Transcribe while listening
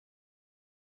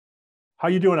How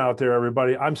you doing out there,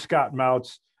 everybody? I'm Scott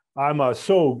Mautz. I'm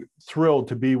so thrilled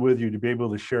to be with you to be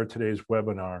able to share today's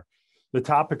webinar. The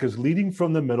topic is Leading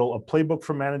from the Middle, a playbook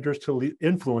for managers to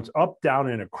influence up, down,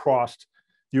 and across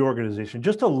the organization.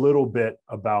 Just a little bit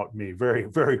about me, very,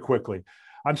 very quickly.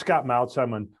 I'm Scott Mautz.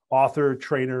 I'm an author,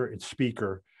 trainer, and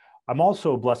speaker. I'm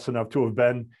also blessed enough to have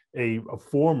been a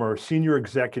former senior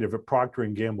executive at Procter &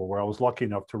 Gamble, where I was lucky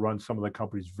enough to run some of the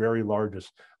company's very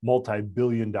largest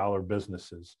multi-billion-dollar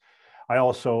businesses. I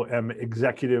also am I'm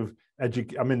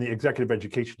in the executive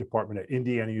education department at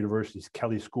Indiana University's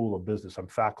Kelley School of Business. I'm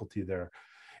faculty there.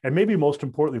 And maybe most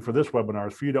importantly for this webinar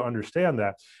is for you to understand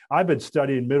that I've been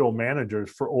studying middle managers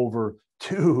for over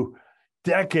 2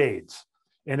 decades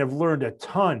and have learned a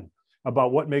ton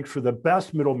about what makes for the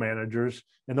best middle managers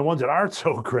and the ones that aren't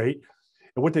so great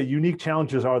and what the unique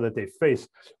challenges are that they face.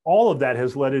 All of that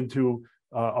has led into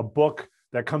a book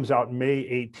that comes out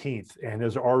May 18th and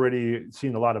has already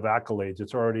seen a lot of accolades.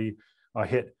 It's already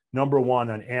hit #1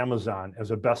 on Amazon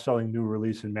as a best-selling new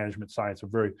release in management science. I'm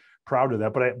very proud of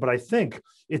that. But I think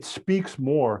it speaks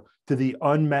more to the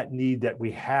unmet need that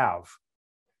we have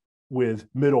with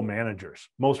middle managers.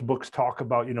 Most books talk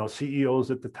about,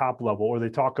 CEOs at the top level, or they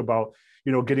talk about,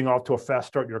 getting off to a fast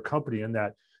start in your company, and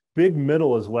that big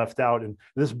middle is left out. And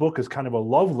this book is kind of a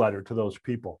love letter to those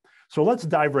people. So let's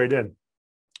dive right in.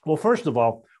 Well, first of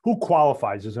all, who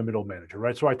qualifies as a middle manager,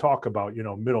 right? So I talk about,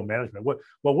 middle management.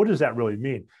 What does that really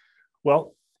mean?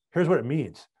 Well, here's what it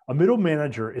means. A middle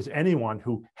manager is anyone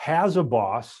who has a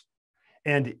boss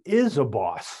and is a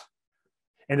boss,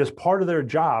 and as part of their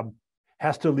job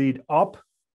has to lead up,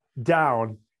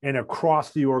 down, and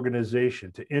across the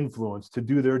organization to influence, to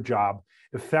do their job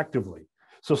effectively.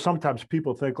 So sometimes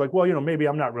people think like, well, maybe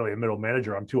I'm not really a middle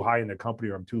manager. I'm too high in the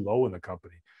company or I'm too low in the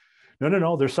company.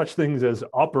 No. There's such things as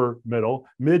upper middle,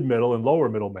 mid-middle, and lower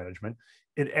middle management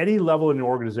at any level in an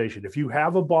organization. If you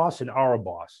have a boss and are a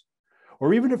boss,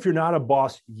 or even if you're not a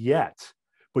boss yet,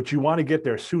 but you want to get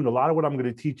there soon, a lot of what I'm going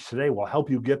to teach today will help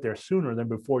you get there sooner than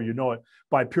before you know it.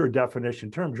 By pure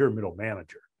definition terms, you're a middle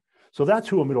manager. So that's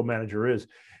who a middle manager is.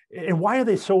 And why are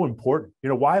they so important?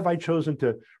 Why have I chosen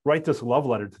to write this love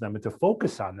letter to them and to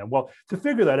focus on them? Well, to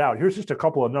figure that out, here's just a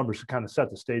couple of numbers to kind of set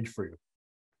the stage for you.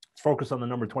 Let's focus on the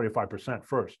number 25%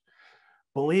 first.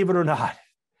 Believe it or not,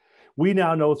 we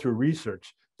now know through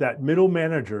research that middle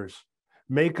managers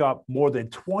make up more than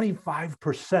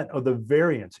 25% of the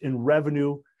variance in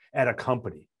revenue at a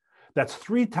company. That's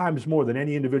 3 times more than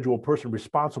any individual person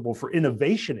responsible for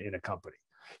innovation in a company.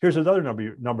 Here's another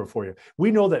number for you.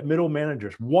 We know that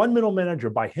one middle manager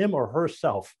by him or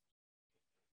herself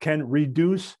can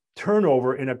reduce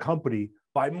turnover in a company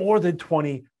by more than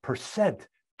 20%.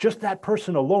 Just that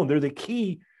person alone, they're the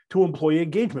key to employee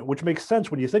engagement, which makes sense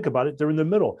when you think about it. They're in the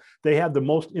middle. They have the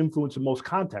most influence and most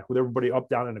contact with everybody up,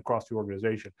 down, and across the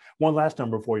organization. One last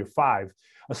number for you, 5.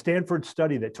 A Stanford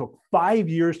study that took 5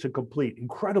 years to complete,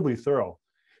 incredibly thorough,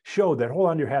 showed that, hold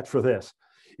on to your hats for this,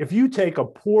 if you take a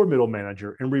poor middle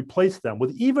manager and replace them with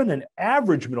even an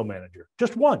average middle manager,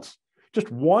 just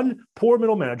one poor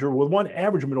middle manager with one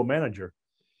average middle manager,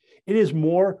 it is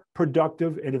more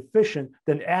productive and efficient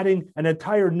than adding an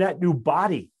entire net new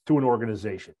body to an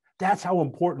organization. That's how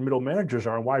important middle managers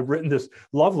are and why I've written this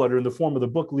love letter in the form of the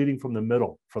book, Leading from the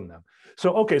Middle, from them.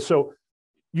 So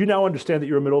you now understand that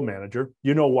you're a middle manager.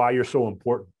 You know why you're so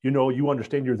important. You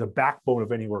understand you're the backbone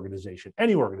of any organization.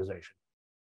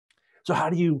 So how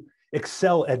do you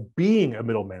excel at being a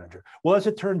middle manager? Well, as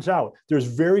it turns out, there's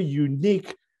very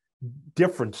unique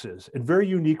differences and very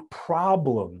unique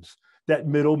problems that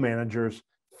middle managers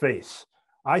face.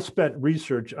 I spent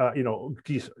research,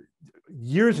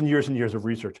 years and years and years of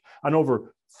research on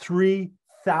over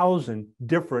 3,000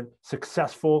 different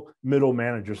successful middle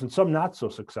managers and some not so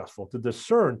successful to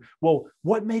discern, well,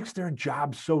 what makes their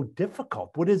job so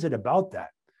difficult? What is it about that?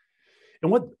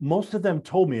 And what most of them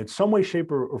told me in some way,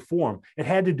 shape, or form, it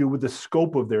had to do with the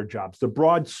scope of their jobs, the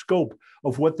broad scope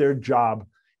of what their job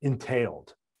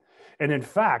entailed. And in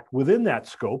fact, within that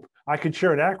scope, I could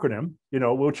share an acronym,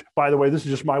 which, by the way, this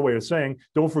is just my way of saying,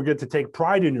 don't forget to take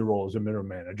pride in your role as a middle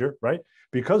manager, right?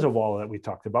 Because of all of that we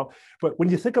talked about. But when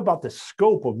you think about the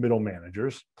scope of middle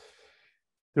managers,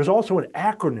 there's also an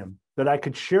acronym that I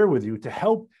could share with you to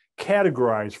help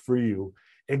categorize for you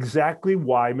exactly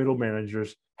why middle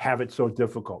managers have it so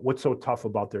difficult, what's so tough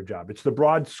about their job. It's the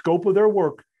broad scope of their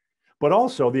work, but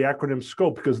also the acronym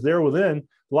SCOPE, because there within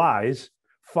lies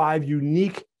 5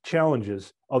 unique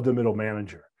challenges of the middle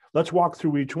manager. Let's walk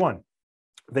through each one.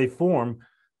 They form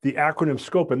the acronym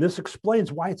SCOPE, and this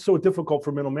explains why it's so difficult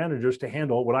for middle managers to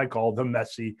handle what I call the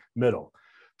messy middle.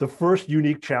 The first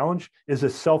unique challenge is a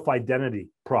self-identity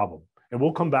problem. And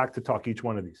we'll come back to talk each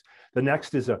one of these. The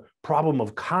next is a problem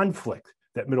of conflict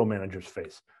that middle managers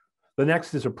face. The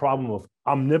next is a problem of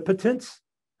omnipotence,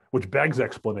 which begs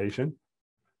explanation.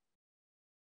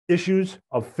 Issues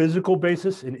of physical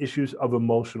basis and issues of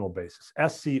emotional basis,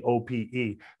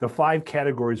 SCOPE, the 5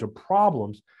 categories of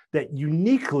problems that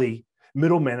uniquely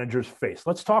middle managers face.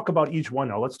 Let's talk about each one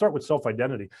now. Let's start with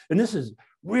self-identity. And this is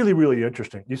really, really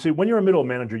interesting. You see, when you're a middle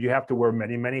manager, you have to wear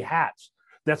many, many hats.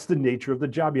 That's the nature of the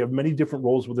job. You have many different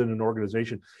roles within an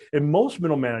organization. And most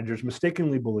middle managers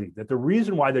mistakenly believe that the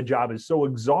reason why the job is so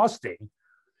exhausting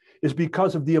is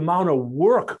because of the amount of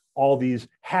work all these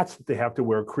hats that they have to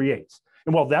wear creates.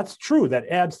 And while that's true, that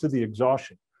adds to the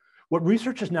exhaustion. What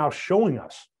research is now showing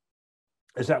us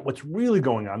is that what's really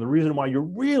going on, the reason why you're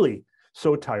really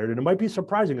so tired, and it might be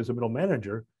surprising as a middle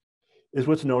manager, is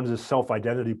what's known as a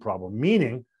self-identity problem,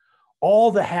 meaning all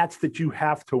the hats that you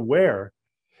have to wear,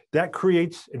 that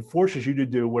creates and forces you to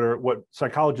do what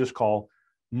psychologists call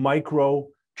micro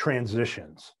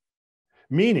transitions,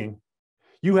 meaning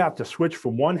you have to switch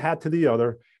from one hat to the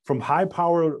other, from high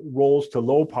power roles to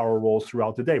low power roles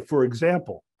throughout the day. For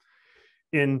example,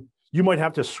 you might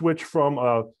have to switch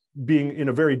from being in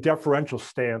a very deferential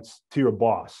stance to your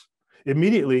boss.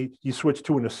 Immediately, you switch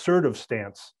to an assertive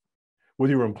stance with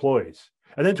your employees,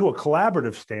 and then to a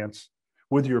collaborative stance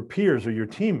with your peers or your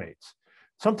teammates.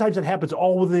 Sometimes it happens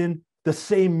all within the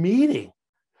same meeting.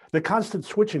 The constant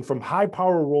switching from high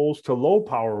power roles to low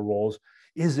power roles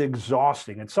is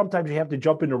exhausting. And sometimes you have to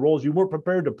jump into roles you weren't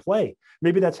prepared to play.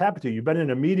 Maybe that's happened to you. You've been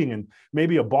in a meeting and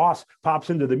maybe a boss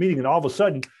pops into the meeting and all of a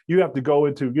sudden you have to go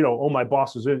into, oh, my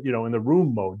boss is in the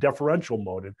room mode, deferential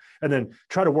mode, and then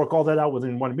try to work all that out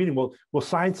within one meeting. Well,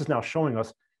 science is now showing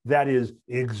us that is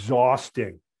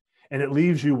exhausting. And it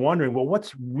leaves you wondering, well,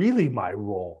 what's really my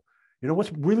role?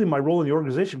 What's really my role in the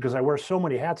organization? Because I wear so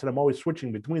many hats and I'm always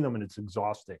switching between them and it's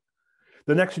exhausting.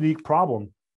 The next unique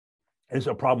problem is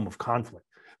a problem of conflict.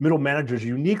 Middle managers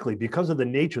uniquely, because of the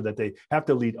nature that they have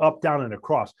to lead up, down, and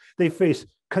across, they face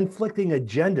conflicting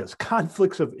agendas,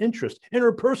 conflicts of interest,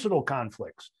 interpersonal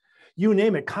conflicts. You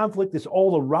name it, conflict is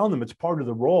all around them. It's part of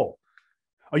the role.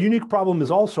 A unique problem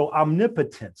is also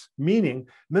omnipotence, meaning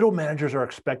middle managers are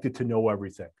expected to know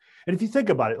everything. And if you think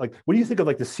about it, like when you think of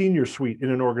like the senior suite in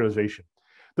an organization,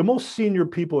 the most senior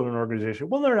people in an organization,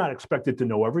 well, they're not expected to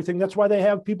know everything. That's why they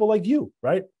have people like you,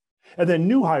 right? And then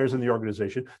new hires in the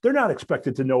organization, they're not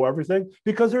expected to know everything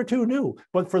because they're too new.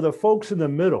 But for the folks in the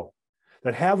middle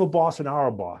that have a boss and are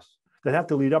a boss, that have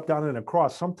to lead up, down, and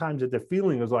across, sometimes the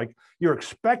feeling is like you're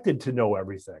expected to know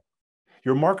everything.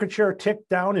 Your market share ticked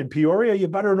down in Peoria, you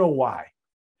better know why.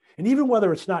 And even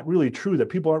whether it's not really true that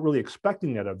people aren't really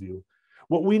expecting that of you,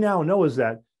 what we now know is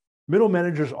that middle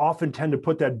managers often tend to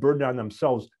put that burden on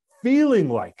themselves, feeling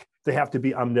like they have to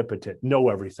be omnipotent, know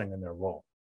everything in their role.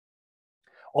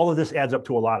 All of this adds up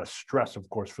to a lot of stress, of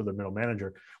course, for the middle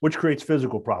manager, which creates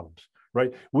physical problems,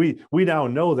 right? We now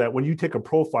know that when you take a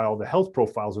profile, the health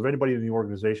profiles of anybody in the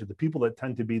organization, the people that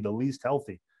tend to be the least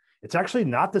healthy, it's actually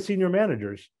not the senior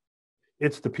managers,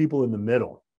 it's the people in the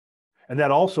middle. And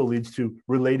that also leads to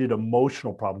related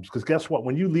emotional problems. Because guess what?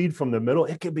 When you lead from the middle,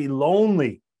 it can be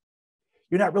lonely.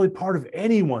 You're not really part of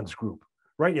anyone's group,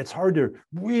 right? It's hard to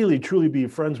really, truly be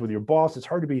friends with your boss. It's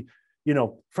hard to be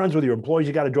friends with your employees.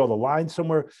 You got to draw the line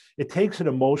somewhere. It takes an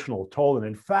emotional toll. And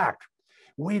in fact,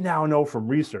 we now know from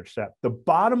research that the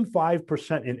bottom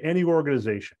 5% in any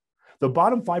organization, the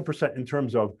bottom 5% in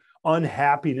terms of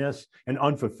unhappiness and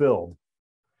unfulfilled,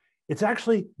 it's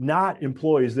actually not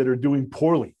employees that are doing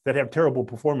poorly, that have terrible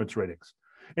performance ratings.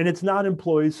 And it's not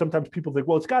employees. Sometimes people think,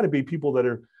 well, it's got to be people that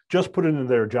are just put into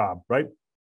their job, right?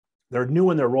 They're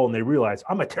new in their role and they realize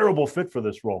I'm a terrible fit for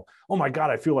this role. Oh my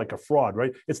God, I feel like a fraud,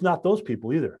 right? It's not those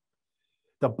people either.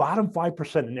 The bottom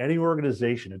 5% in any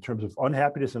organization in terms of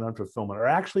unhappiness and unfulfillment are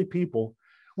actually people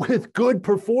with good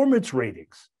performance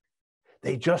ratings.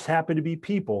 They just happen to be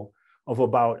people of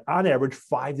about, on average,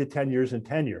 5 to 10 years in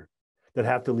tenure that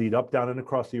have to lead up, down, and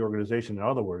across the organization. In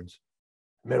other words,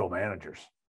 middle managers.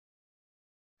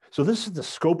 So this is the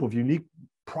scope of unique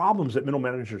problems that middle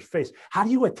managers face. How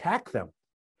do you attack them?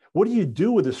 What do you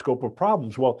do with the scope of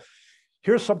problems? Well,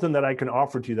 here's something that I can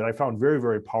offer to you that I found very,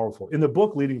 very powerful. In the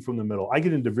book, Leading from the Middle, I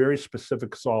get into very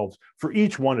specific solves for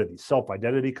each one of these: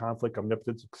 self-identity, conflict,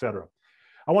 omnipotence, et cetera.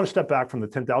 I want to step back from the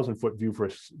 10,000-foot view for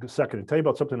a second and tell you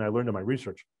about something I learned in my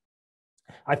research.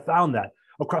 I found that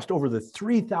across over the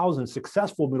 3,000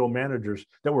 successful middle managers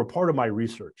that were part of my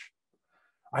research,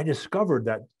 I discovered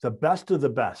that the best of the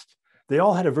best, they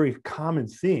all had a very common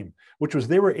theme, which was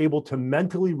they were able to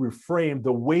mentally reframe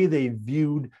the way they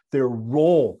viewed their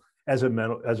role as a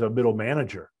middle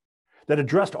manager that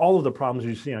addressed all of the problems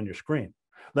you see on your screen.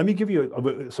 Let me give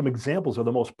you some examples of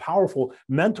the most powerful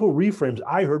mental reframes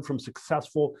I heard from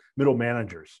successful middle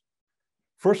managers.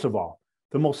 First of all,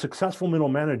 the most successful middle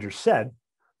managers said,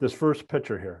 this first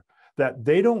picture here, that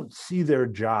they don't see their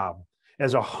job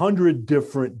as 100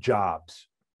 different jobs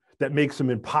that makes them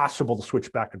impossible to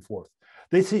switch back and forth.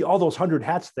 They see all those 100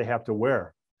 hats they have to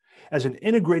wear as an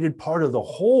integrated part of the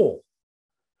whole.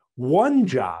 One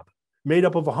job made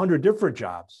up of 100 different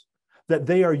jobs that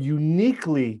they are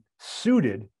uniquely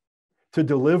suited to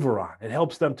deliver on. It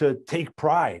helps them to take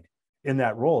pride in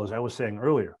that role, as I was saying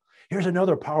earlier. Here's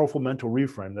another powerful mental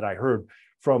reframe that I heard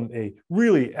from a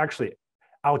really actually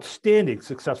outstanding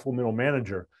successful middle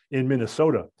manager in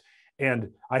Minnesota.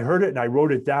 And I heard it and I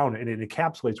wrote it down, and it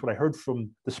encapsulates what I heard from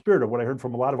the spirit of what I heard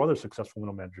from a lot of other successful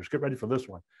middle managers. Get ready for this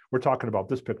one. We're talking about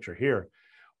this picture here.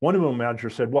 One middle manager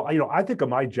said, well, I think of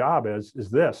my job as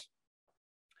this.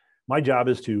 My job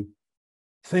is to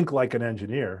think like an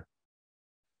engineer,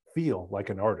 feel like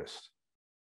an artist.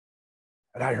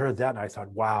 And I heard that and I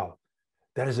thought, wow,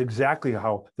 that is exactly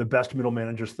how the best middle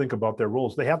managers think about their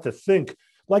roles. They have to think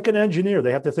like an engineer.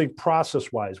 They have to think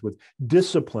process-wise, with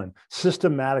discipline,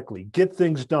 systematically, get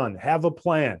things done, have a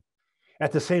plan.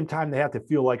 At the same time, they have to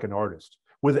feel like an artist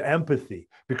with empathy,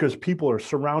 because people are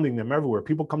surrounding them everywhere.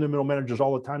 People come to middle managers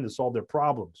all the time to solve their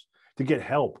problems, to get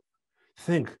help.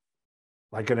 Think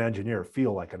like an engineer,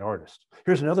 feel like an artist.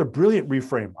 Here's another brilliant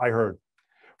reframe I heard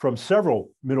from several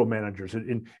middle managers.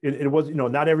 It was,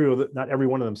 not every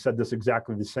one of them said this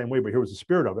exactly the same way, but here was the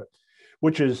spirit of it,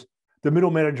 which is the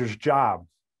middle manager's job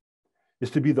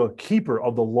is to be the keeper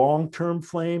of the long-term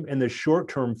flame and the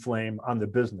short-term flame on the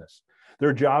business.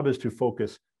 Their job is to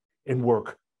focus and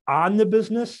work on the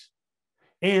business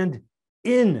and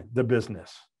in the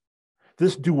business.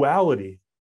 This duality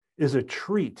is a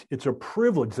treat. It's a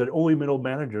privilege that only middle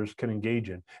managers can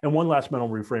engage in. And one last mental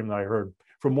reframe that I heard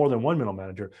from more than one middle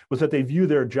manager was that they view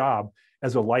their job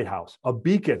as a lighthouse, a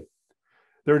beacon.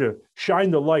 They're to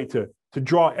shine the light to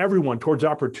draw everyone towards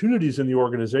opportunities in the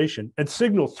organization and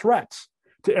signal threats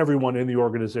to everyone in the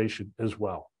organization as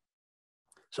well.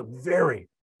 So very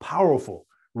powerful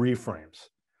reframes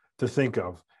to think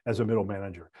of as a middle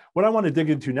manager. What I want to dig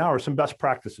into now are some best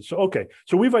practices. So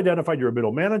we've identified you're a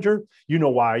middle manager. You know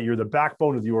why you're the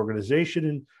backbone of the organization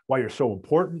and why you're so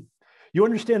important. You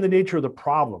understand the nature of the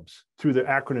problems through the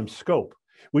acronym SCOPE.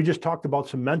 We just talked about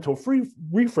some mental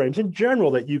reframes in general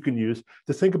that you can use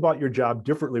to think about your job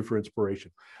differently for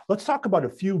inspiration. Let's talk about a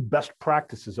few best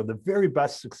practices of the very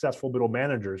best successful middle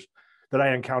managers that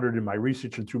I encountered in my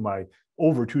research and through my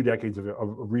over 2 decades of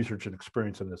research and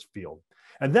experience in this field.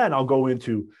 And then I'll go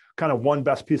into kind of one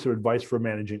best piece of advice for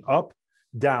managing up,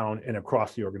 down, and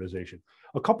across the organization.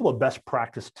 A couple of best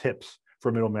practice tips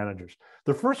for middle managers.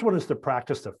 The first one is to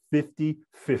practice the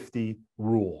 50-50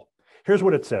 rule. Here's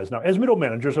what it says. Now, as middle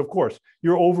managers, of course,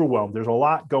 you're overwhelmed. There's a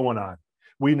lot going on.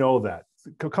 We know that.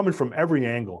 Coming from every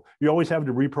angle, you always have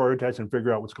to reprioritize and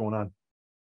figure out what's going on.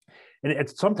 And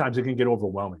sometimes it can get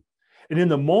overwhelming. And in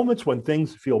the moments when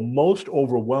things feel most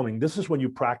overwhelming, this is when you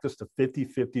practice the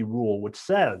 50-50 rule, which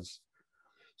says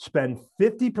spend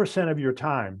 50% of your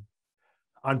time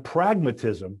on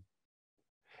pragmatism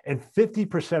and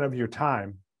 50% of your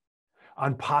time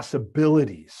on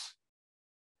possibilities.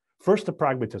 First, the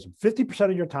pragmatism,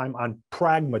 50% of your time on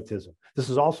pragmatism. This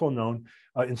is also known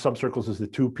in some circles as the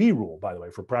 2P rule, by the way,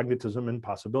 for pragmatism and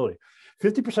possibility.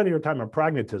 50% of your time on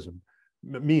pragmatism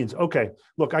means, okay,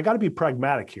 look, I got to be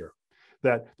pragmatic here,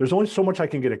 that there's only so much I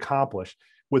can get accomplished.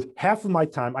 With half of my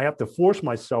time, I have to force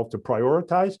myself to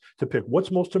prioritize, to pick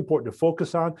what's most important to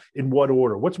focus on, in what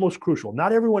order, what's most crucial.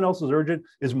 Not everyone else's urgent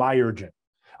is my urgent.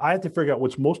 I have to figure out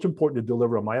what's most important to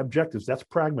deliver on my objectives. That's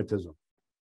pragmatism.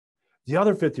 The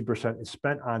other 50% is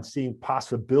spent on seeing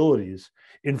possibilities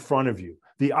in front of you,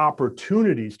 the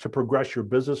opportunities to progress your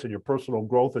business and your personal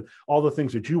growth and all the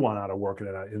things that you want out of work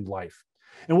in life.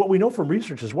 And what we know from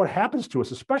research is what happens to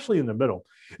us, especially in the middle,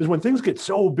 is when things get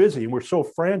so busy and we're so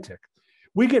frantic,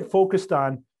 we get focused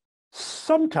on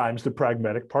sometimes the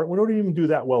pragmatic part. We don't even do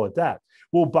that well at that.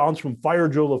 We'll bounce from fire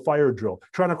drill to fire drill,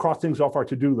 trying to cross things off our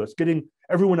to-do list, getting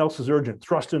everyone else's urgent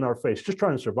thrust in our face, just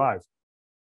trying to survive.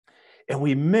 And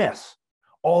we miss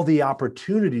all the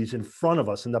opportunities in front of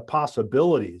us and the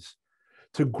possibilities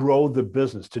to grow the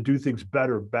business, to do things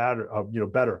better,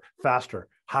 faster,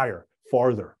 higher,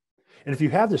 farther. And if you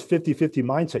have this 50-50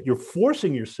 mindset, you're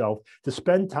forcing yourself to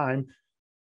spend time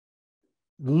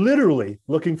literally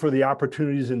looking for the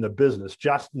opportunities in the business,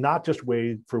 not just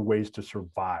for ways to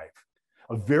survive.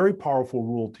 A very powerful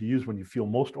rule to use when you feel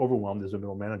most overwhelmed as a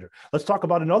middle manager. Let's talk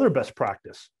about another best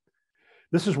practice.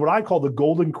 This is what I call the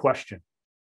golden question.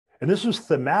 And this is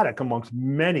thematic amongst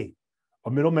many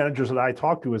of middle managers that I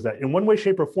talk to is that in one way,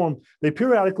 shape, or form, they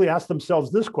periodically ask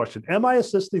themselves this question: am I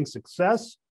assisting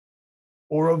success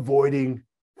or avoiding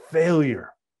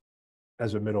failure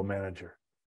as a middle manager?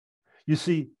 You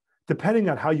see, depending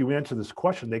on how you answer this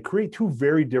question, they create two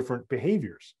very different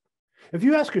behaviors. If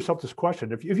you ask yourself this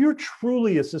question, if you're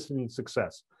truly assisting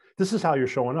success, this is how you're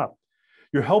showing up.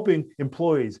 You're helping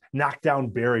employees knock down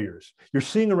barriers. You're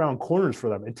seeing around corners for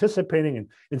them, anticipating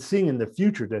and seeing in the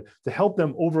future to help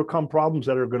them overcome problems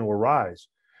that are going to arise.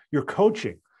 You're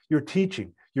coaching, you're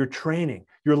teaching, you're training,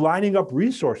 you're lining up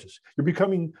resources. You're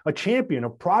becoming a champion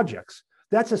of projects.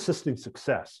 That's assisting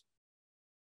success.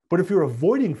 But if you're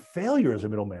avoiding failure as a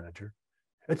middle manager,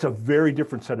 it's a very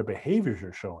different set of behaviors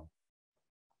you're showing.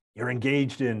 You're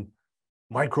engaged in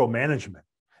micromanagement.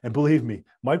 And believe me,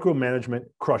 micromanagement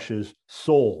crushes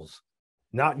souls,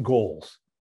 not goals,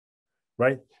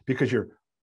 right? Because you're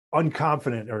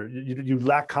unconfident or you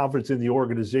lack confidence in the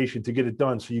organization to get it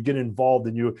done. So you get involved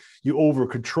and you over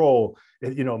control.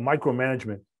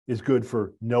 Micromanagement is good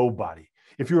for nobody.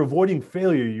 If you're avoiding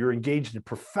failure, you're engaged in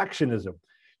perfectionism.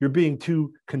 You're being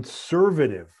too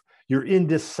conservative. You're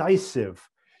indecisive.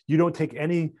 You don't take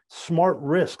any smart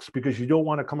risks because you don't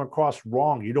want to come across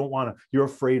wrong. You're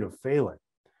afraid of failing.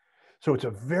 So it's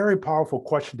a very powerful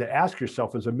question to ask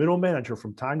yourself as a middle manager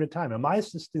from time to time. Am I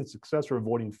assisting success or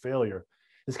avoiding failure?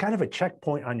 It's kind of a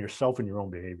checkpoint on yourself and your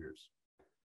own behaviors.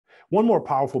 One more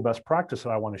powerful best practice that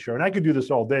I want to share, and I could do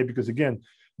this all day because, again,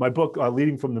 my book,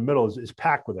 Leading from the Middle, is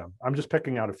packed with them. I'm just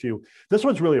picking out a few. This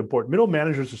one's really important. Middle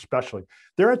managers especially,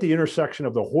 they're at the intersection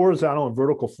of the horizontal and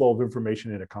vertical flow of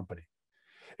information in a company.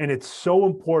 And it's so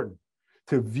important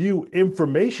to view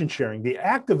information sharing, the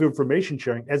act of information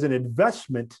sharing, as an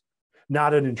investment,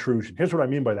 not an intrusion. Here's what I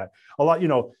mean by that.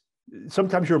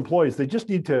 Sometimes your employees, they just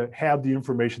need to have the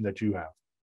information that you have.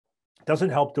 It doesn't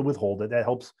help to withhold it. That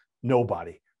helps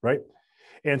nobody, right?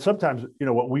 And sometimes,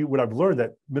 what I've learned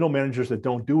that middle managers that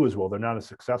don't do as well, they're not as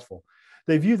successful.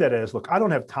 They view that as, look, I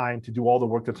don't have time to do all the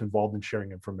work that's involved in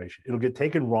sharing information. It'll get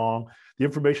taken wrong. The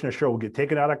information I share will get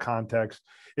taken out of context.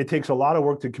 It takes a lot of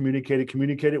work to communicate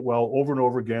it well over and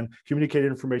over again, communicate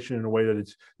information in a way that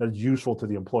it's useful to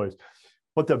the employees.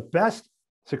 But the best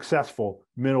successful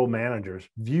middle managers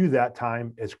view that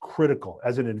time as critical,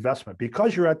 as an investment,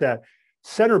 because you're at that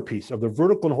centerpiece of the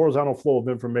vertical and horizontal flow of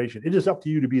information. It is up to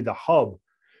you to be the hub,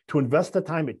 to invest the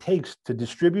time it takes to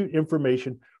distribute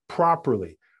information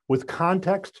properly with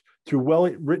context, through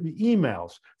well-written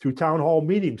emails, through town hall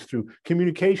meetings, through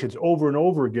communications over and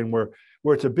over again, where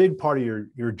it's a big part of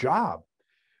your job.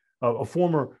 A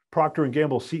former Procter &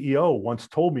 Gamble CEO once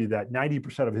told me that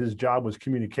 90% of his job was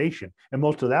communication, and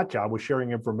most of that job was sharing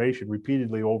information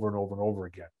repeatedly over and over and over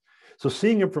again. So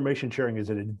seeing information sharing is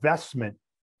an investment,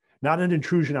 not an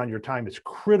intrusion on your time. It's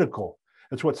critical.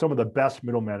 That's what some of the best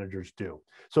middle managers do.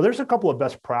 So there's a couple of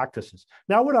best practices.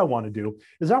 Now what I want to do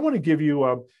is I want to give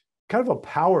you kind of a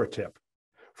power tip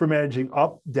for managing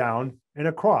up, down, and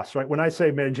across, right? When I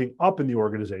say managing up in the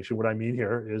organization, what I mean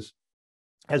here is,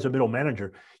 as a middle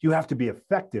manager, you have to be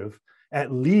effective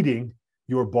at leading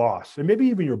your boss, and maybe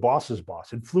even your boss's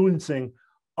boss, influencing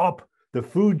up the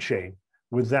food chain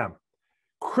with them.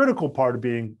 Critical part of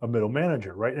being a middle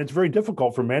manager, right? And it's very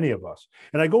difficult for many of us.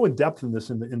 And I go in depth in this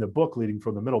in the book, Leading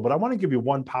from the Middle, but I want to give you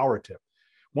one power tip,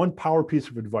 one power piece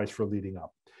of advice for leading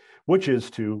up, which is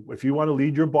if you want to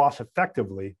lead your boss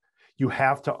effectively, you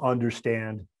have to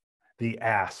understand the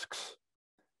asks.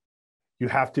 You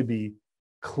have to be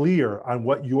clear on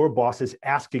what your boss is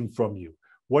asking from you.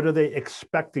 What are they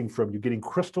expecting from you? Getting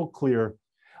crystal clear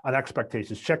on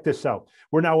expectations. Check this out.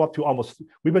 We're now up to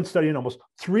we've been studying almost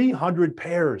 300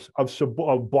 pairs of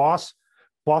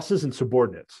bosses and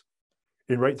subordinates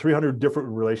in 300 different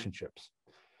relationships.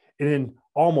 And in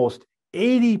almost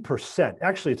 80%,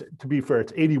 actually, to be fair,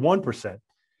 it's 81%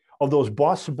 of those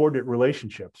boss-subordinate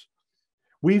relationships,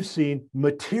 we've seen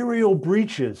material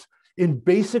breaches in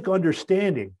basic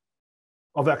understanding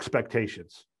of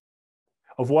expectations,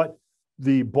 of what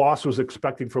the boss was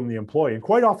expecting from the employee, and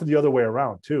quite often the other way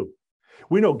around too.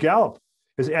 We know Gallup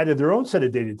has added their own set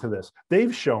of data to this.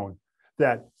 They've shown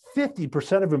that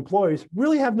 50% of employees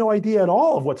really have no idea at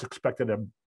all of what's expected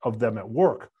of them at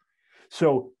work.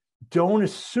 So don't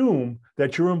assume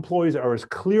that your employees are as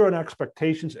clear on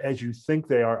expectations as you think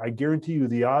they are. I guarantee you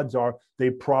the odds are they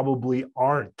probably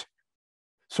aren't.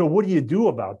 So what do you do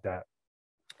about that?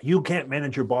 You can't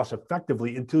manage your boss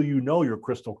effectively until you know you're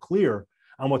crystal clear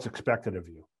on what's expected of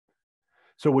you.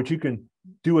 So what you can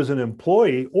do as an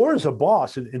employee or as a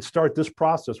boss and start this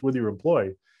process with your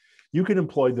employee, you can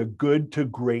employ the good to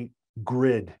great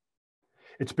grid.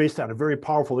 It's based on a very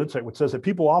powerful insight, which says that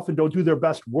people often don't do their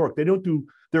best work. They don't do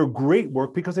their great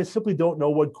work because they simply don't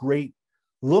know what great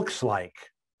looks like.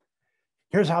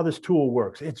 Here's how this tool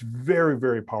works. It's very,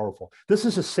 very powerful. This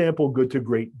is a sample good to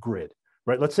great grid,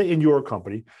 right? Let's say in your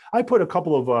company, I put a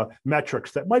couple of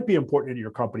metrics that might be important in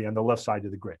your company on the left side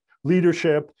of the grid: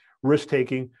 leadership,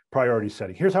 risk-taking, priority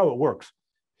setting. Here's how it works.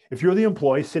 If you're the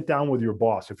employee, sit down with your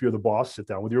boss. If you're the boss, sit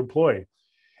down with your employee.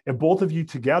 And both of you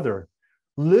together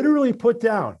literally put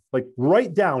down, like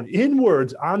write down in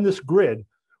words on this grid,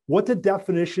 what the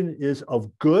definition is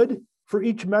of good for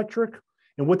each metric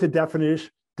and what the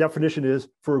definition is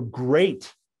for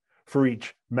great for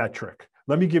each metric.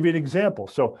 Let me give you an example.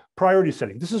 So priority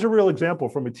setting. This is a real example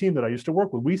from a team that I used to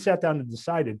work with. We sat down and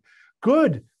decided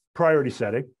good priority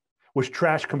setting was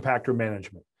trash compactor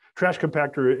management. Trash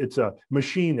compactor, it's a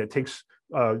machine that takes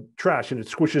trash and it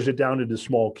squishes it down into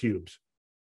small cubes,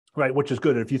 right? Which is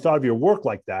good. And if you thought of your work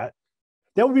like that,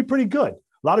 that would be pretty good.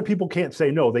 A lot of people can't say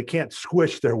no. They can't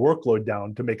squish their workload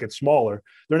down to make it smaller.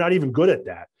 They're not even good at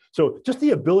that. So just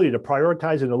the ability to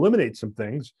prioritize and eliminate some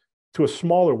things to a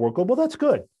smaller workload, well, that's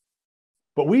good.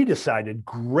 But we decided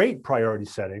great priority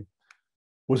setting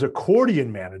was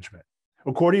accordion management.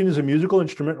 Accordion is a musical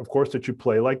instrument, of course, that you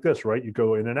play like this, right? You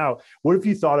go in and out. What if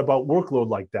you thought about workload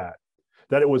like that?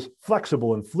 That it was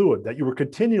flexible and fluid, that you were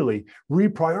continually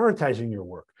reprioritizing your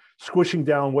work, squishing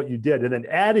down what you did, and then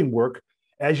adding work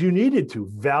as you needed to,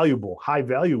 valuable, high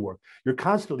value work. You're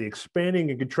constantly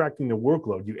expanding and contracting the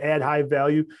workload. You add high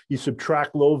value, you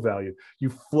subtract low value.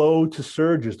 You flow to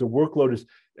surges. The workload is,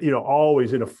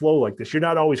 always in a flow like this. You're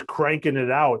not always cranking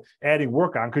it out, adding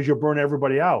work on because you'll burn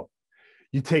everybody out.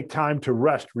 You take time to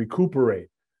rest, recuperate,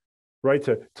 right?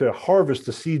 To harvest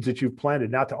the seeds that you've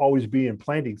planted, not to always be in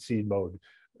planting seed mode,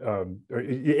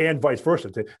 and vice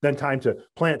versa. Then time to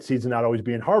plant seeds and not always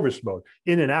be in harvest mode,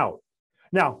 in and out.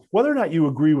 Now, whether or not you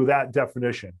agree with that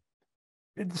definition,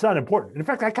 it's not important. In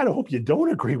fact, I kind of hope you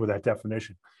don't agree with that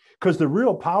definition, because the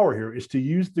real power here is to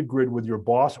use the grid with your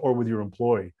boss or with your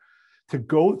employee to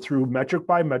go through metric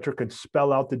by metric and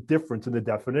spell out the difference in the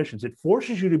definitions. It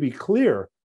forces you to be clear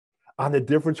on the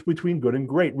difference between good and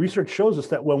great. Research shows us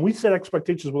that when we set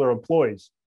expectations with our employees,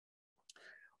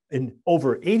 in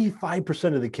over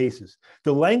 85% of the cases,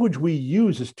 the language we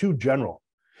use is too general.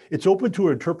 It's open to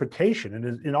interpretation,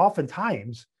 and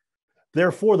oftentimes,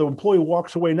 therefore, the employee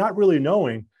walks away not really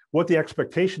knowing what the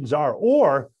expectations are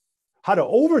or how to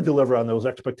over-deliver on those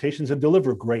expectations and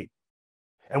deliver great.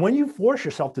 And when you force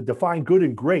yourself to define good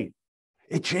and great,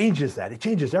 it changes that. It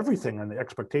changes everything on the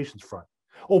expectations front.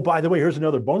 Oh, by the way, here's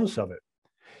another bonus of it.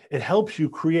 It helps you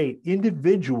create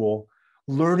individual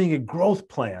learning and growth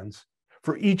plans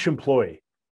for each employee.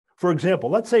 For example,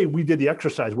 let's say we did the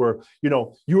exercise where,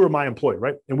 you were my employee,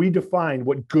 right? And we defined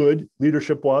what good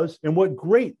leadership was and what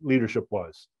great leadership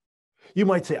was. You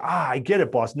might say, I get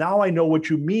it, boss. Now I know what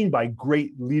you mean by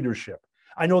great leadership.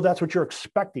 I know that's what you're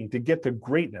expecting to get to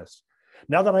greatness.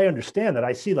 Now that I understand that,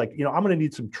 I see I'm going to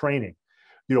need some training.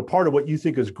 Part of what you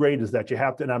think is great is that you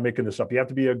have to, and I'm making this up, you have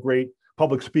to be a great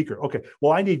public speaker. Okay,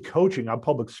 well, I need coaching on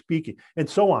public speaking and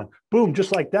so on. Boom,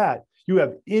 just like that, you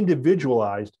have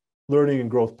individualized learning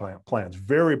and growth plans.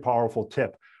 Very powerful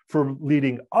tip for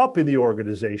leading up in the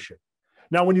organization.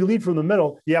 Now, when you lead from the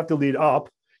middle, you have to lead up.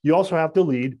 You also have to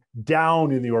lead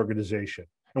down in the organization.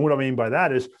 And what I mean by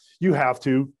that is you have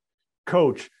to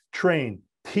coach, train,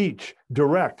 teach,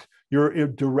 direct your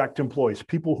direct employees,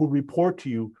 people who report to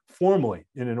you formally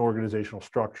in an organizational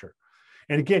structure.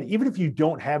 And again, even if you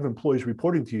don't have employees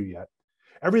reporting to you yet,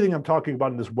 everything I'm talking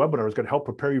about in this webinar is going to help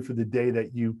prepare you for the day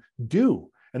that you do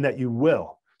and that you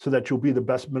will, so that you'll be the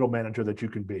best middle manager that you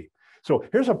can be. So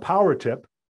here's a power tip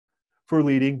for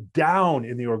leading down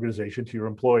in the organization to your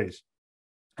employees.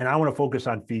 And I want to focus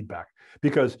on feedback,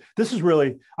 because this is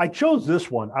really, I chose this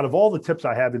one out of all the tips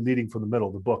I have in leading from the middle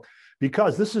of the book,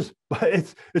 because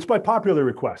it's by popular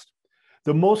request.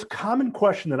 The most common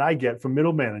question that I get from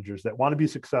middle managers that want to be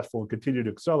successful and continue to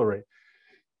accelerate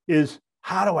is,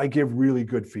 how do I give really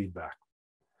good feedback?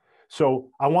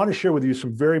 So I want to share with you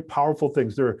some very powerful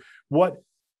things. What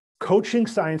coaching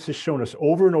science has shown us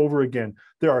over and over again.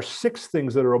 There are 6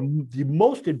 things that are the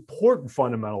most important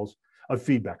fundamentals of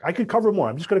feedback. I could cover more.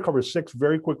 I'm just going to cover 6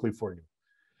 very quickly for you.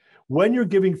 When you're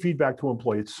giving feedback to an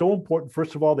employee, it's so important,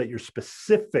 first of all, that you're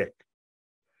specific.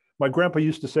 My grandpa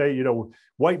used to say,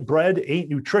 white bread ain't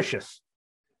nutritious.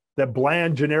 That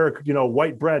bland, generic,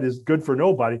 white bread is good for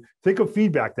nobody. Think of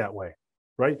feedback that way,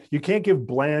 right? You can't give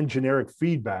bland, generic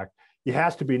feedback. It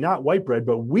has to be not white bread,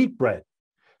 but wheat bread,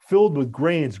 filled with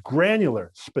grains,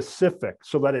 granular, specific,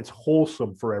 so that it's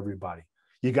wholesome for everybody.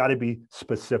 You got to be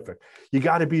specific. You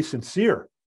got to be sincere.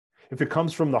 If it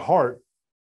comes from the heart,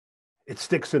 it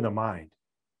sticks in the mind.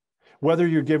 Whether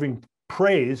you're giving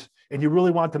praise and you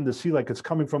really want them to see like it's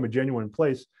coming from a genuine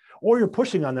place, or you're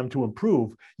pushing on them to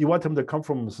improve, you want them to come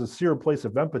from a sincere place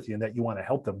of empathy and that you want to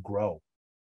help them grow.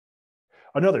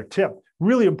 Another tip,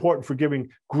 really important for giving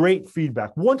great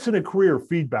feedback, once in a career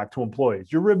feedback to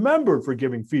employees. You're remembered for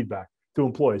giving feedback to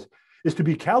employees, is to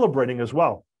be calibrating as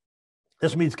well.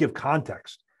 This means give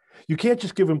context. You can't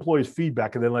just give employees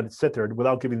feedback and then let it sit there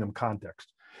without giving them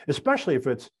context, especially if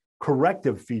it's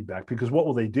corrective feedback, because what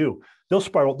will they do? They'll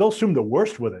spiral, they'll assume the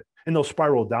worst with it and they'll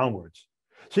spiral downwards.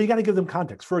 So you got to give them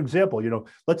context. For example,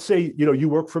 let's say, you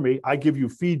work for me, I give you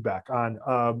feedback on,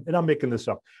 and I'm making this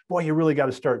up. Boy, you really got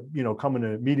to start, coming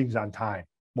to meetings on time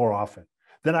more often.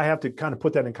 Then I have to kind of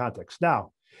put that in context.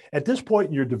 Now, at this point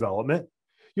in your development,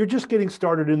 you're just getting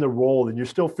started in the role and you're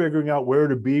still figuring out where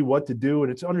to be, what to do.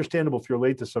 And it's understandable if you're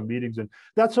late to some meetings, and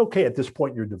that's okay at this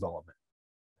point in your development.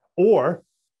 Or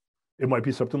it might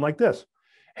be something like this.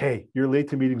 Hey, you're late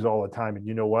to meetings all the time. And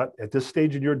you know what? At this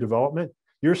stage in your development,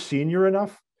 you're senior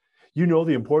enough. You know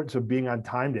the importance of being on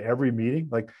time to every meeting.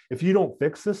 Like if you don't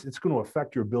fix this, it's going to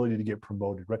affect your ability to get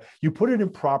promoted, right? You put it in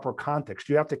proper context.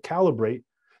 You have to calibrate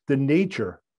the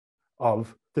nature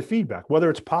of the feedback, whether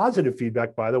it's positive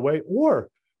feedback, by the way, or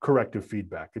corrective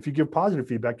feedback. If you give positive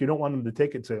feedback, you don't want them to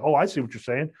take it and say, oh, I see what you're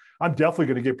saying. I'm definitely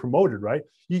going to get promoted, right?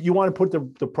 You want to put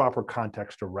the proper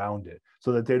context around it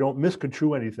so that they don't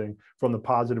misconstrue anything from the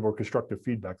positive or constructive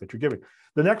feedback that you're giving.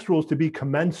 The next rule is to be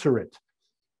commensurate,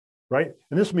 right?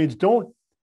 And this means don't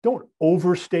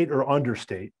overstate or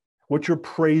understate what you're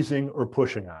praising or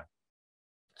pushing on.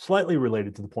 Slightly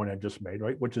related to the point I just made,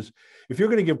 right? Which is if you're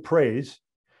going to give praise,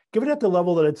 give it at the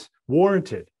level that it's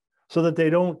warranted so that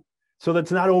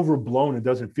it's not overblown and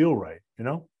doesn't feel right,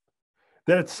 Then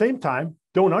at the same time,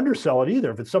 don't undersell it either.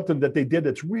 If it's something that they did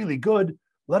that's really good,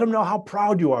 let them know how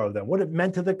proud you are of them, what it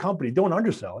meant to the company. Don't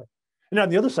undersell it. And on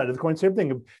the other side of the coin, same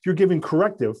thing. If you're giving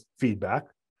corrective feedback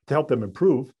to help them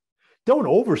improve, don't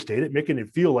overstate it, making it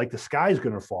feel like the sky's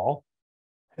going to fall.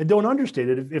 And don't understate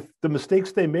it if the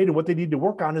mistakes they made and what they need to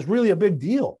work on is really a big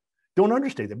deal. Don't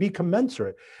understate that. Be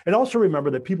commensurate. And also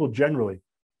remember that people generally,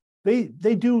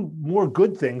 they do more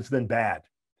good things than bad.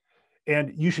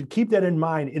 And you should keep that in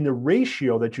mind in the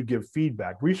ratio that you give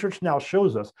feedback. Research now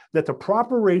shows us that the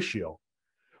proper ratio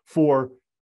for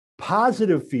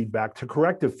positive feedback to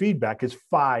corrective feedback is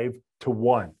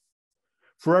 5-to-1.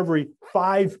 For every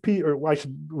I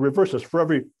should reverse this, for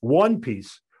every one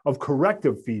piece of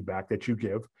corrective feedback that you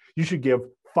should give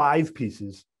 5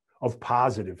 pieces of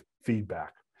positive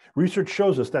feedback. Research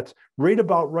shows us that's right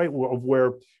about right of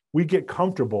where we get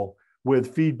comfortable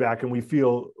with feedback and we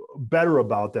feel better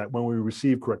about that when we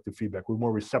receive corrective feedback. We're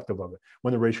more receptive of it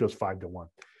when the ratio is 5-to-1.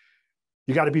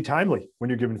 You got to be timely when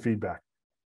you're giving feedback.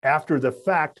 After the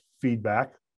fact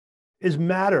feedback is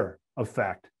matter of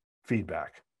fact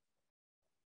feedback.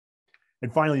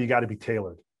 And finally, you got to be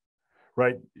tailored,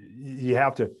 right? You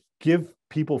have to give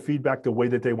people feedback the way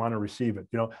that they want to receive it.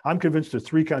 I'm convinced there's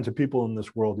 3 kinds of people in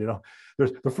this world.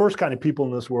 There's the first kind of people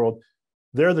in this world.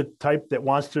 They're the type that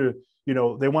wants to,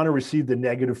 they want to receive the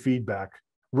negative feedback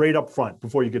right up front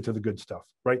before you get to the good stuff,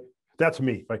 right? That's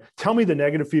me, right? Tell me the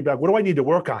negative feedback. What do I need to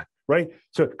work on, right?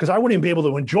 So, because I wouldn't even be able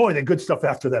to enjoy the good stuff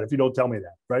after that if you don't tell me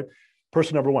that, right?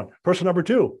 Person number 1. Person number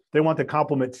 2, they want the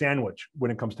compliment sandwich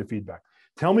when it comes to feedback.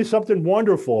 Tell me something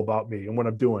wonderful about me and what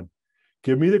I'm doing.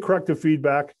 Give me the corrective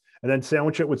feedback and then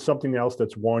sandwich it with something else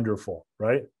that's wonderful,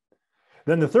 right?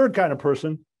 Then the third kind of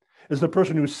person is the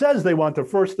person who says they want the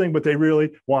first thing, but they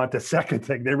really want the second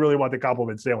thing. They really want the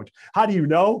compliment sandwich. How do you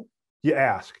know? You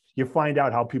ask. You find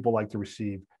out how people like to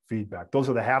receive feedback. Those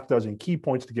are the half dozen key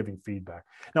points to giving feedback.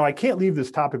 Now, I can't leave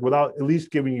this topic without at least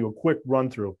giving you a quick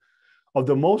run through of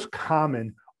the most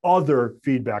common other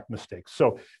feedback mistakes.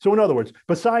 So in other words,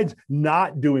 besides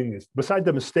not doing this, besides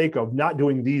the mistake of not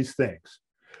doing these things,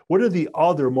 what are the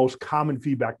other most common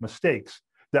feedback mistakes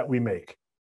that we make?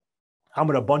 I'm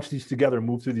going to bunch these together and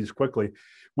move through these quickly.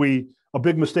 A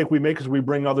big mistake we make is we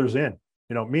bring others in,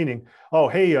 meaning, oh,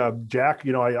 hey, Jack,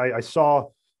 I saw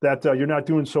that you're not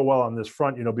doing so well on this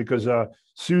front, because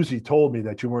Susie told me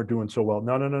that you weren't doing so well.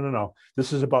 No.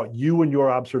 This is about you and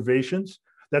your observations.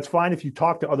 That's fine if you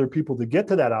talk to other people to get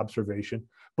to that observation,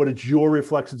 but it's your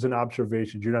reflections and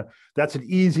observations. That's an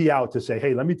easy out to say,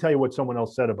 hey, let me tell you what someone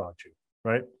else said about you,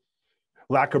 right?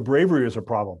 Lack of bravery is a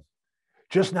problem.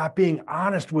 Just not being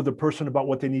honest with the person about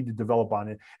what they need to develop on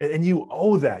it. And you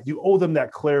owe that. You owe them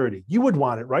that clarity. You would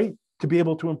want it, right? To be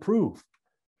able to improve.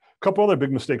 A couple other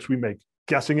big mistakes we make.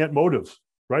 Guessing at motives,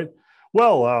 right?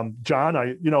 Well, John,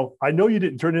 I know you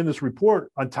didn't turn in this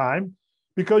report on time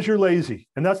because you're lazy.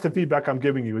 And that's the feedback I'm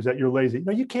giving you, is that you're lazy.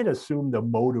 No, you can't assume the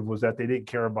motive was that they didn't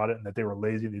care about it and that they were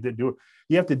lazy. They didn't do it.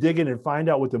 You have to dig in and find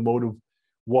out what the motive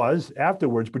was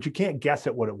afterwards, but you can't guess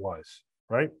at what it was,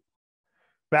 right?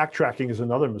 Backtracking is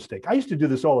another mistake. I used to do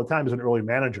this all the time as an early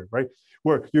manager, right?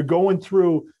 Where you're going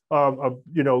through,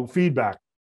 feedback,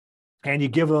 and you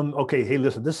give them, okay, hey,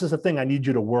 listen, this is the thing I need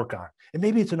you to work on. And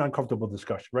maybe it's an uncomfortable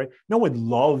discussion, right? No one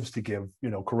loves to give,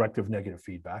 corrective negative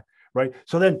feedback, right?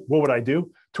 So then what would I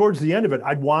do? Towards the end of it,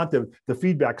 I'd want the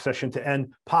feedback session to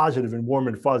end positive and warm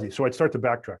and fuzzy. So I'd start to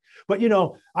backtrack. But,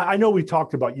 I know we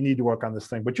talked about you need to work on this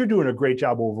thing, but you're doing a great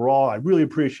job overall. I really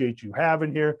appreciate you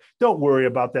having here. Don't worry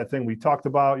about that thing we talked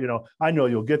about. I know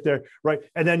you'll get there, right?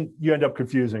 And then you end up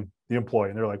confusing the employee.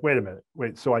 And they're like, wait a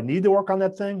minute, so I need to work on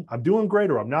that thing? I'm doing great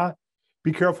or I'm not?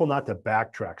 Be careful not to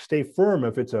backtrack. Stay firm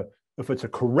if it's a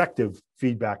corrective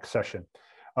feedback session.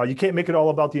 You can't make it all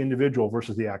about the individual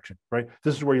versus the action, right?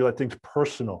 This is where you let things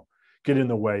personal get in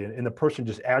the way, and the person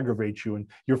just aggravates you, and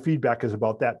your feedback is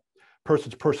about that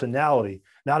person's personality,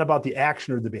 not about the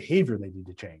action or the behavior they need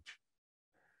to change.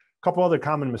 A couple other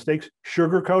common mistakes: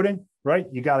 sugarcoating, right?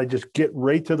 You got to just get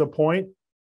right to the point,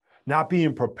 not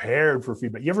being prepared for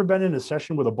feedback. You ever been in a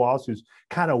session with a boss who's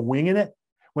kind of winging it?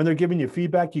 When they're giving you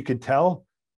feedback, you can tell,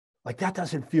 like, that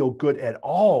doesn't feel good at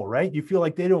all, right? You feel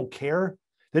like they don't care.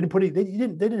 They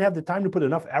didn't have the time to put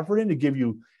enough effort in to give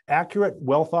you accurate,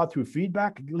 well thought through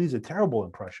feedback. It leaves a terrible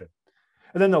impression.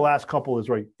 And then the last couple is,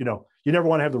 right, you never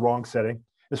want to have the wrong setting,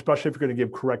 especially if you're going to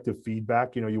give corrective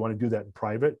feedback. You want to do that in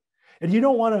private. And you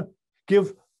don't want to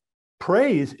give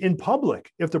praise in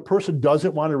public if the person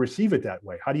doesn't want to receive it that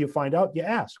way. How do you find out? You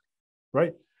ask,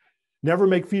 right? Never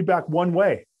make feedback one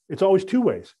way. It's always two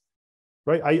ways,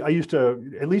 right? I used to,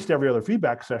 at least every other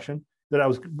feedback session that I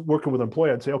was working with an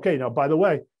employee, I'd say, okay, now, by the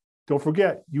way, don't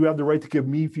forget, you have the right to give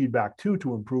me feedback too,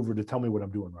 to improve or to tell me what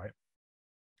I'm doing right.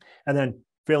 And then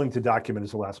failing to document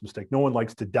is the last mistake. No one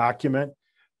likes to document,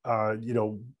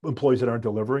 employees that aren't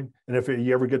delivering. And if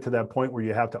you ever get to that point where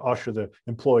you have to usher the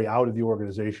employee out of the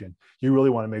organization, you really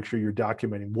want to make sure you're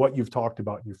documenting what you've talked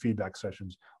about in your feedback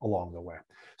sessions along the way.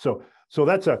 So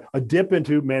that's a dip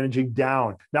into managing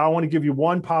down. Now I want to give you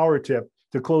one power tip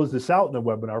to close this out in the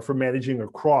webinar for managing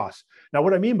across. Now,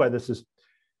 what I mean by this is,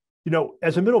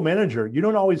 as a middle manager, you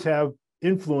don't always have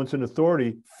influence and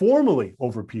authority formally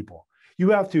over people. You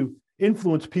have to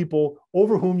influence people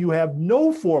over whom you have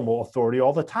no formal authority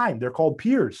all the time. They're called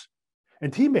peers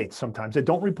and teammates sometimes that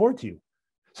don't report to you.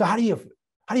 So how do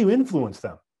you influence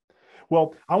them?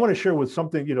 Well, I want to share with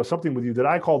something with you that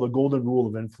I call the golden rule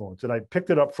of influence. And I picked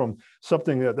it up from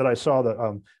something that I saw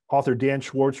that author Dan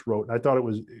Schwartz wrote, and I thought it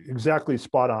was exactly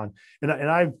spot on. And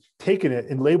I've taken it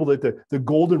and labeled it the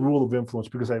golden rule of influence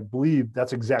because I believe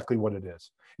that's exactly what it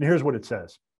is. And here's what it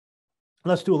says.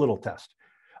 Let's do a little test.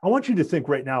 I want you to think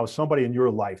right now of somebody in your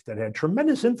life that had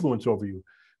tremendous influence over you.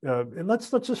 And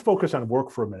let's just focus on work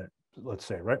for a minute, let's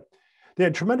say, right? They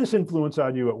had tremendous influence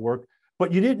on you at work,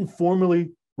 but you didn't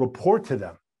formally report to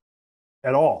them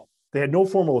at all. They had no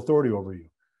formal authority over you.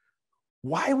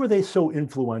 Why were they so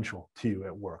influential to you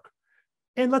at work?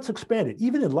 And let's expand it.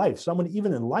 Even in life, someone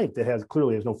even in life that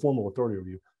clearly has no formal authority over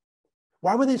you,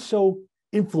 why were they so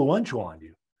influential on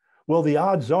you? Well, the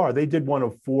odds are they did one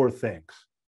of four things.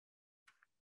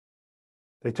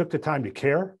 They took the time to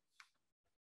care,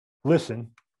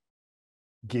 listen,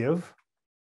 give,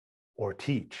 or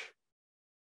teach.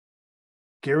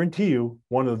 Guarantee you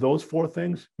one of those four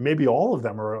things, maybe all of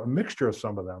them or a mixture of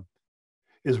some of them,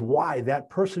 is why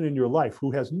that person in your life who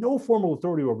has no formal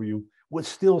authority over you was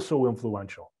still so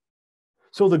influential.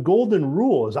 So the golden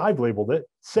rule, as I've labeled it,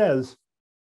 says,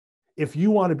 if you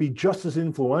want to be just as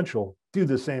influential, do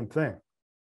the same thing.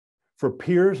 For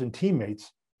peers and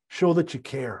teammates, show that you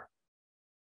care.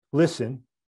 Listen,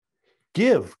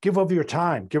 give of your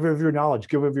time, give of your knowledge,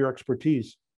 give of your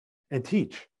expertise, and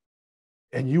teach.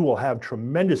 And you will have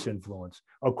tremendous influence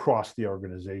across the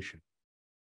organization.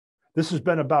 This has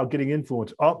been about getting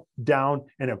influence up, down,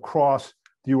 and across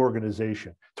the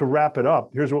organization. To wrap it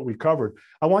up, here's what we covered.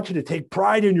 I want you to take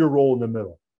pride in your role in the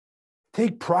middle.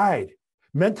 Take pride.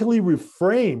 Mentally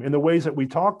reframe in the ways that we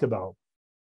talked about.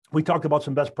 We talked about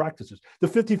some best practices. The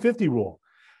 50-50 rule.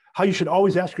 How you should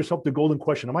always ask yourself the golden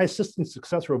question: am I assisting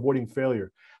success or avoiding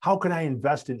failure? How can I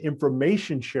invest in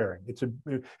information sharing?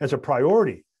 It's a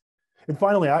priority. And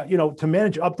finally, to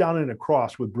manage up, down, and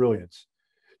across with brilliance.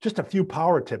 Just a few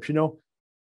power tips.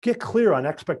 Get clear on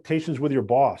expectations with your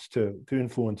boss to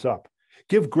influence up.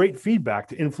 Give great feedback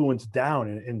to influence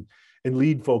down and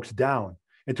lead folks down.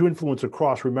 And to influence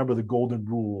across, remember the golden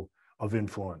rule of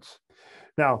influence.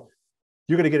 Now,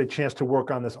 you're going to get a chance to work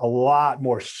on this a lot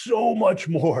more, so much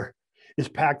more is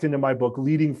packed into my book,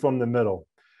 Leading from the Middle.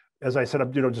 As I said,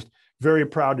 I'm just very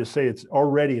proud to say it's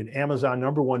already an Amazon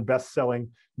 #1 best-selling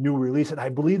new release. And I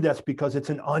believe that's because it's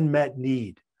an unmet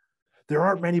need. There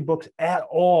aren't many books at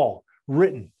all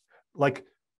written like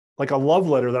a love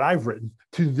letter that I've written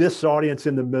to this audience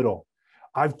in the middle.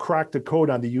 I've cracked the code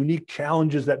on the unique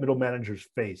challenges that middle managers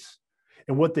face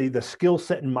and what the skill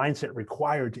set and mindset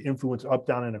required to influence up,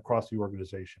 down, and across the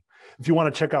organization. If you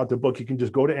want to check out the book, you can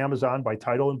just go to Amazon by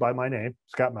title and by my name,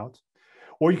 Scott Mautz,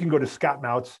 or you can go to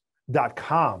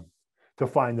scottmautz.com to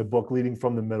find the book Leading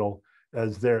from the Middle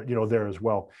as there as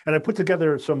well. And I put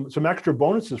together some extra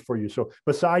bonuses for you. So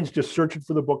besides just searching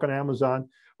for the book on Amazon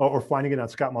or finding it on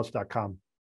scottmautz.com,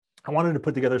 I wanted to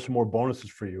put together some more bonuses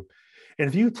for you. And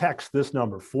if you text this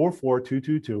number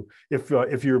 44222,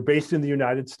 if you're based in the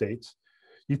United States,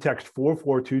 you text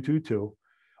 44222,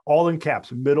 all in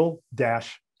caps,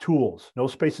 middle-tools, no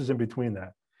spaces in between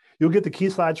that. You'll get the key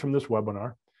slides from this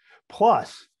webinar.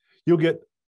 Plus, you'll get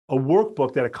a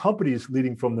workbook that accompanies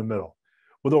Leading from the Middle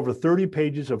with over 30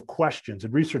 pages of questions.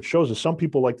 And research shows that some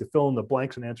people like to fill in the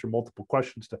blanks and answer multiple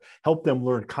questions to help them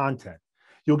learn content.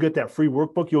 You'll get that free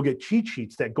workbook. You'll get cheat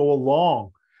sheets that go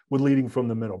along with Leading from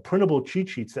the Middle, printable cheat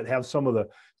sheets that have some of the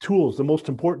tools, the most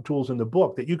important tools in the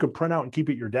book that you could print out and keep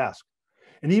at your desk.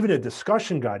 And even a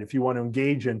discussion guide if you want to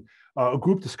engage in a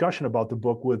group discussion about the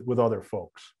book with other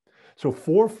folks. So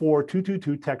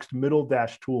 44222, text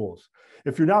middle-tools.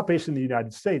 If you're not based in the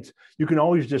United States, you can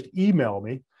always just email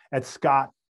me at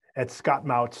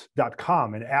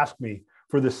scott@scottmautz.com and ask me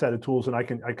for this set of tools, and I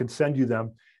can send you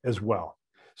them as well.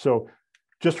 So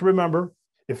just remember,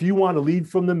 if you want to lead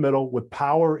from the middle with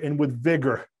power and with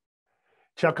vigor,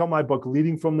 check out my book,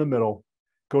 Leading from the Middle.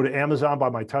 Go to Amazon by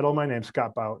my title, my name,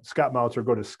 Scott Mautz, or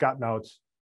go to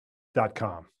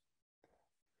scottmautz.com.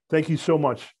 Thank you so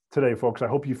much today, folks. I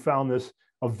hope you found this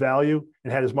of value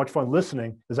and had as much fun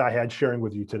listening as I had sharing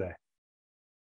with you today.